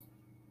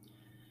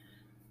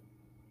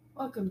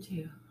Welcome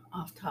to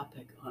Off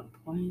Topic on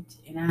Point,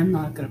 and I'm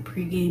not going to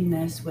pregame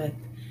this with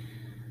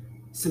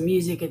some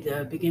music at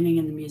the beginning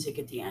and the music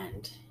at the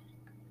end.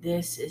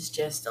 This is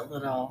just a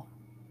little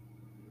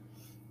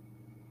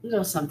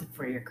something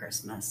for your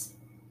Christmas.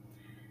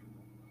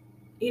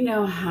 You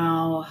know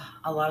how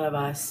a lot of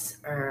us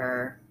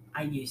are,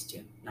 I used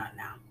to, not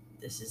now.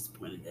 This is the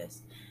point of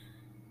this.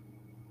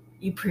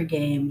 You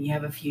pregame, you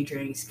have a few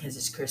drinks because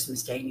it's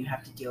Christmas Day and you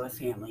have to deal with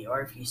family.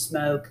 Or if you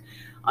smoke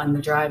on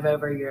the drive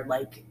over, you're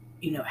like,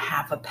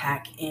 half a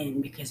pack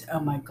in because, oh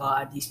my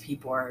God, these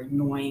people are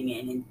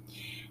annoying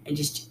and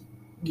just,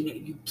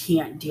 you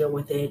can't deal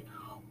with it.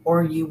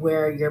 Or you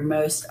wear your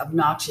most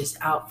obnoxious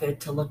outfit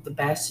to look the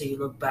best so you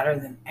look better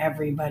than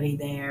everybody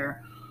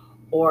there.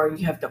 Or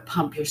you have to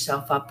pump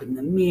yourself up in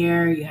the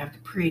mirror. You have to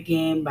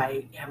pregame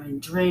by having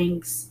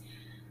drinks,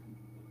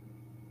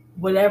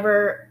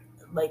 whatever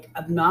like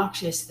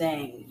obnoxious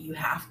thing you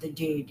have to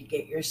do to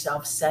get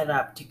yourself set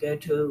up to go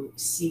to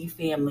see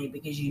family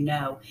because you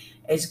know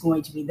it's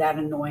going to be that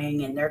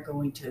annoying and they're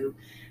going to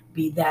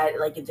be that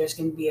like if there's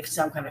going to be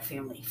some kind of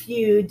family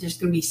feud, there's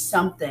going to be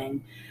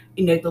something,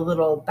 the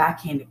little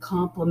backhanded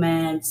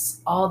compliments,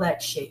 all that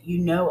shit,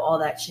 all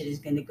that shit is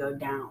going to go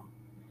down,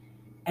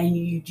 and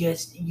you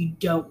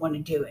don't want to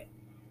do it.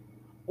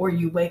 Or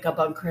you wake up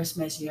on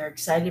Christmas and you're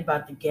excited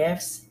about the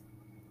gifts,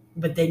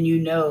 but then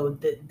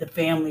that the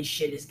family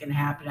shit is going to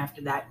happen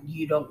after that.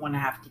 You don't want to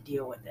have to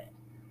deal with it.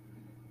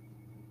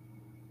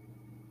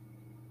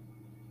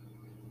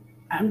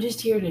 I'm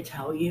just here to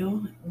tell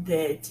you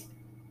that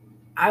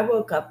I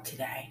woke up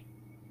today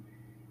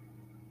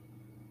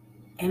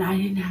and I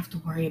didn't have to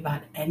worry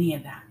about any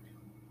of that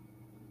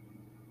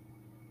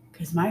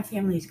because my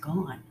family's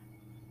gone.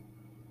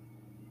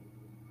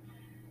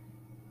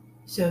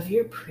 So if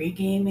you're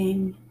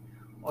pre-gaming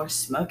or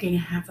smoking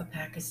half a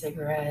pack of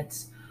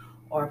cigarettes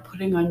or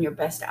putting on your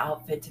best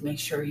outfit to make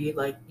sure you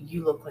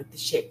look like the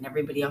shit and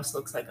everybody else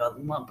looks like a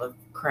lump of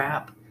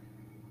crap,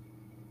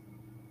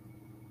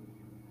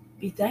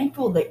 be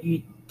thankful that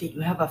you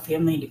have a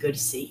family to go to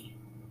see.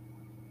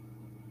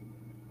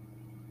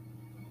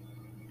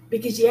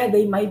 Because yeah,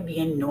 they might be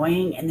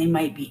annoying and they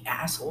might be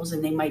assholes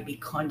and they might be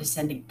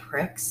condescending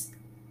pricks,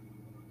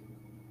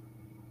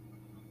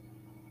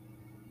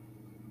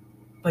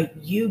 but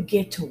you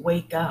get to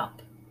wake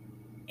up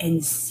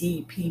and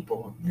see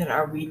people that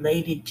are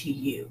related to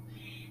you,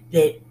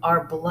 that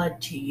are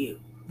blood to you,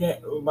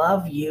 that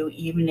love you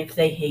even if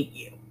they hate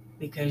you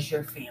because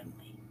you're family.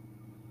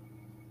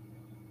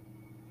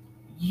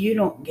 You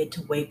don't get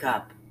to wake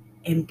up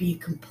and be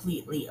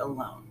completely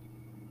alone.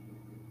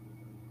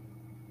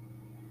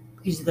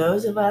 Because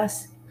those of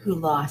us who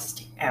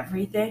lost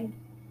everything,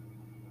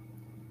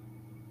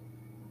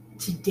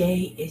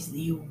 today is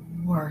the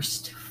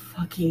worst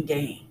fucking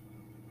day.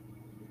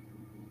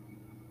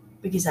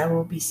 Because I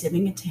will be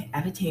sitting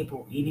at a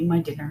table eating my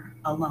dinner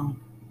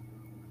alone.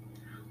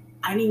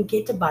 I didn't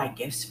get to buy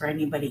gifts for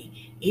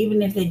anybody,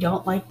 even if they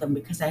don't like them,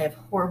 because I have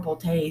horrible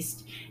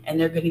taste and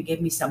they're going to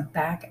give me some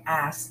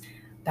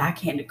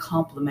backhanded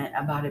compliment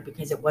about it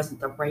because it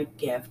wasn't the right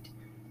gift.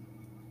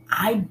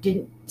 I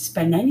didn't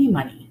spend any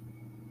money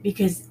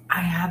because I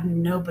have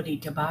nobody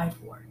to buy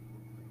for.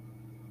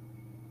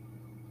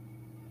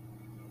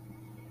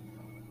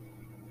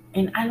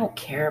 And I don't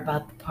care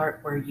about the part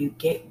where you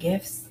get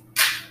gifts.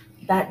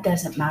 That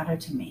doesn't matter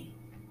to me.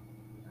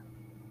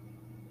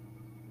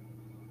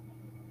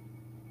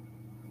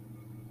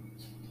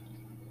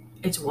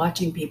 It's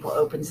watching people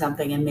open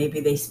something and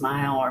maybe they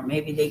smile or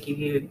maybe they give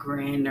you a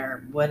grin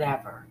or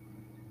whatever.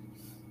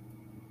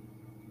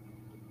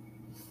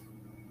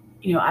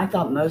 I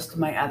thought most of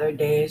my other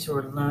days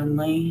were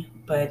lonely,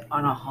 but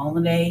on a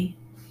holiday,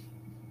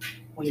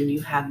 when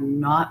you have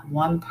not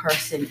one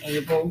person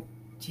able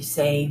to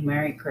say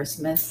Merry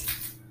Christmas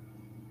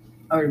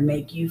or to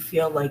make you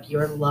feel like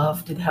you're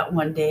loved that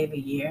one day of a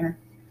year,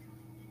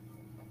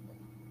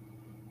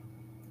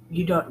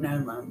 you don't know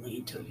lonely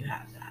until you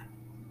have that.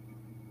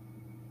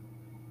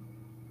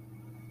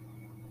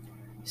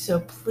 So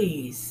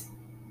please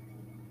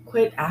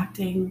quit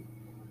acting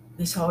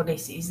this holiday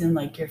season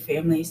like your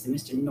family is the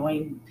most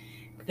annoying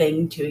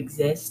thing to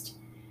exist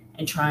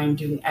and trying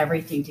doing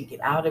everything to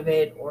get out of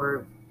it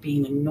or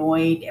being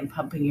annoyed and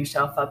pumping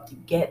yourself up to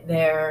get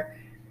there,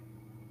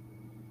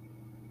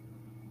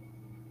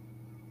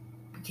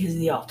 because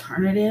the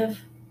alternative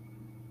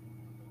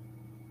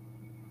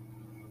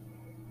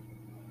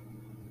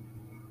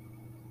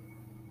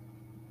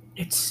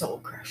it's soul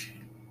crushing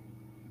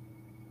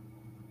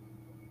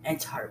and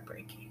it's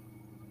heartbreaking,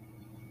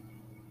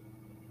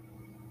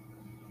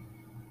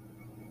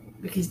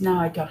 because now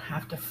I don't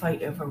have to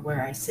fight over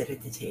where I sit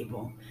at the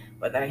table,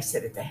 whether I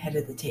sit at the head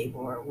of the table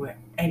or where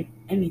and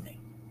anything,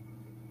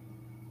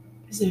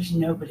 because there's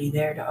nobody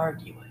there to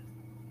argue with.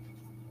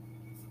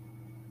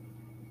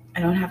 I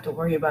don't have to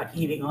worry about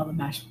eating all the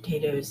mashed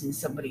potatoes and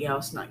somebody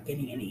else not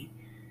getting any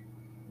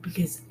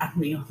because I'm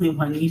the only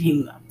one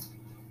eating them.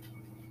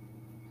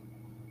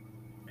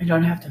 I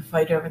don't have to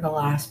fight over the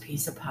last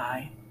piece of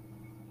pie.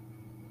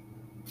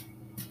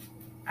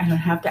 I don't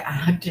have to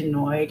act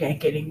annoyed at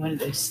getting one of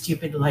those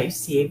stupid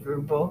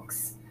lifesaver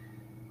books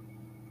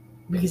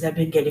because I've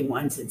been getting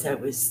one since I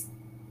was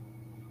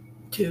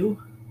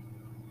 2.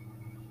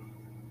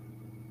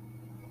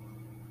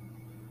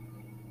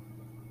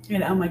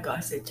 And oh my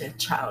gosh, it's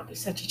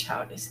such a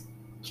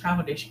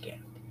childish gift.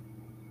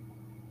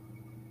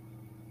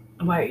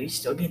 Why are you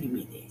still getting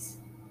me these?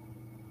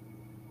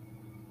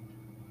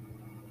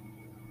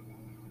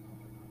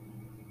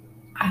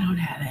 I don't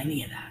have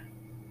any of that.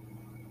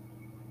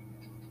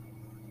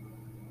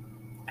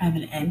 I have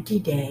an empty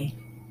day.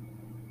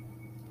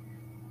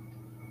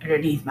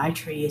 Underneath my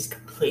tree is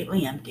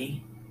completely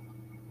empty.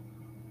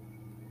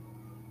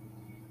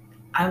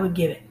 I would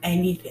give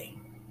anything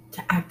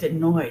to act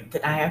annoyed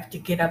that I have to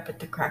get up at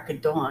the crack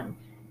of dawn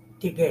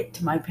to get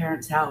to my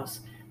parents' house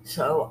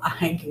so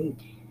I can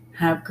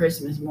have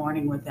Christmas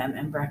morning with them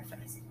and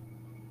breakfast.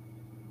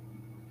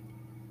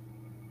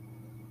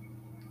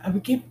 I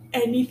would give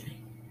anything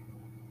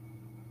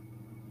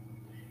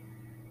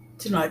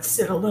to not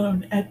sit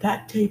alone at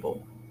that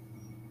table.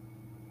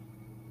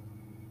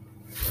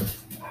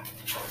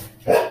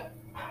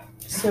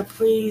 So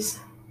please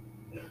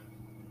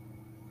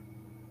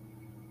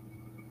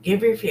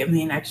give your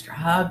family an extra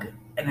hug,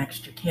 an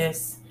extra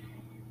kiss,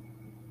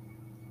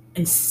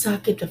 and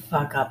suck it the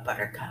fuck up,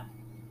 Buttercup.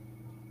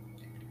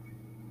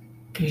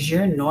 Because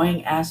your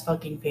annoying ass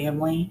fucking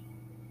family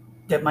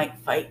that might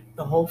fight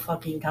the whole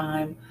fucking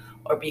time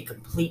or be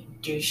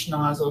complete douche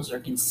nozzles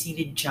or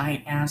conceited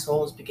giant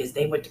assholes because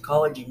they went to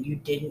college and you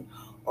didn't,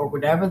 or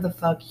whatever the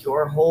fuck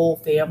your whole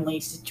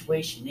family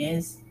situation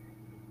is,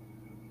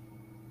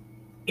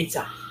 it's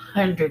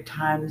 100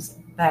 times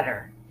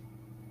better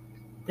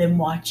than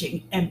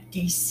watching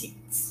empty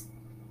seats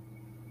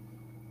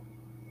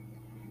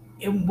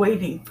and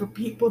waiting for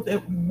people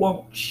that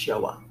won't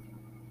show up.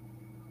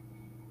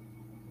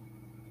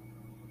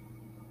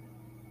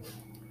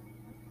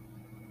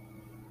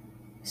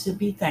 So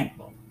be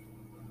thankful.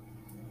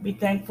 Be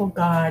thankful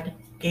God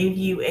gave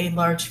you a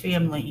large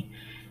family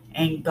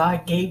and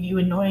God gave you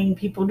annoying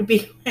people to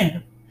be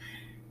with.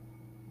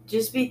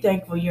 Just be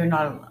thankful you're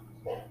not alone.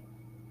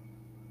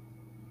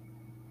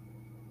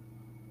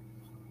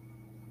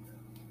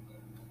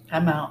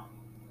 I'm out.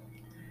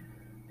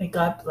 May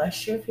God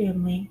bless your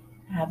family.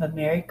 Have a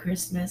Merry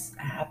Christmas,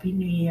 a Happy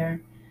New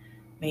Year.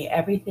 May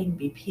everything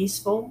be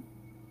peaceful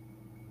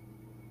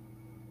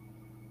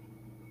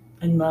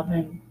and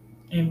loving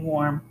and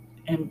warm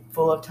and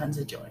full of tons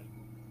of joy.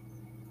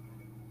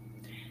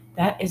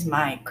 That is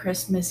my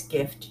Christmas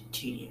gift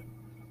to you.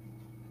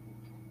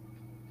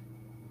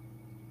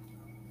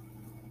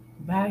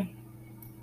 Bye.